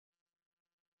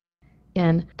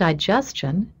In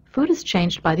digestion, food is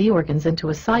changed by the organs into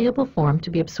a soluble form to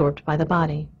be absorbed by the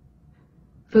body.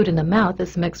 Food in the mouth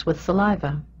is mixed with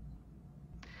saliva.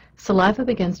 Saliva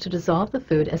begins to dissolve the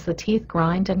food as the teeth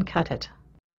grind and cut it.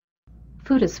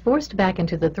 Food is forced back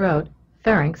into the throat,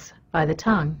 pharynx, by the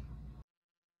tongue.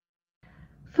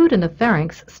 Food in the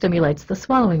pharynx stimulates the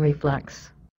swallowing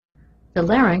reflex. The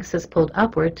larynx is pulled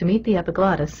upward to meet the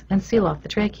epiglottis and seal off the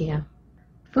trachea.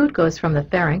 Food goes from the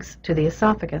pharynx to the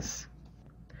esophagus.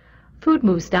 Food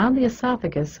moves down the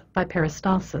esophagus by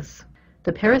peristalsis.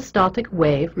 The peristaltic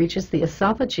wave reaches the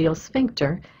esophageal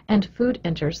sphincter and food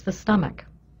enters the stomach.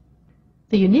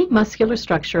 The unique muscular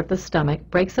structure of the stomach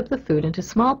breaks up the food into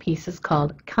small pieces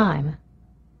called chyme.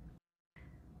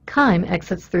 Chyme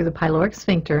exits through the pyloric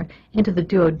sphincter into the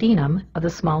duodenum of the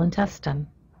small intestine.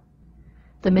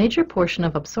 The major portion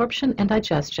of absorption and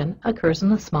digestion occurs in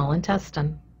the small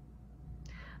intestine.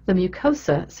 The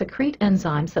mucosa secrete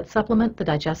enzymes that supplement the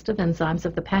digestive enzymes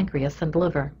of the pancreas and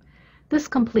liver. This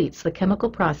completes the chemical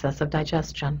process of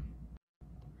digestion.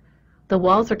 The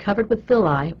walls are covered with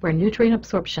villi where nutrient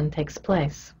absorption takes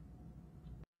place.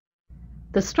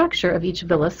 The structure of each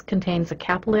villus contains a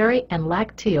capillary and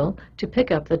lacteal to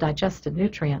pick up the digested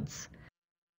nutrients.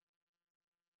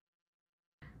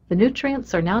 The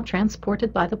nutrients are now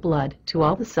transported by the blood to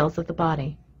all the cells of the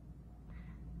body.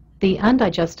 The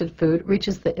undigested food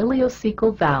reaches the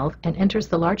ileocecal valve and enters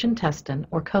the large intestine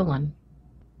or colon.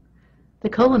 The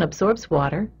colon absorbs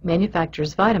water,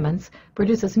 manufactures vitamins,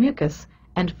 produces mucus,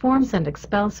 and forms and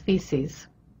expels feces.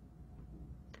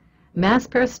 Mass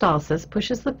peristalsis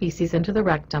pushes the feces into the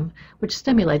rectum, which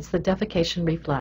stimulates the defecation reflex.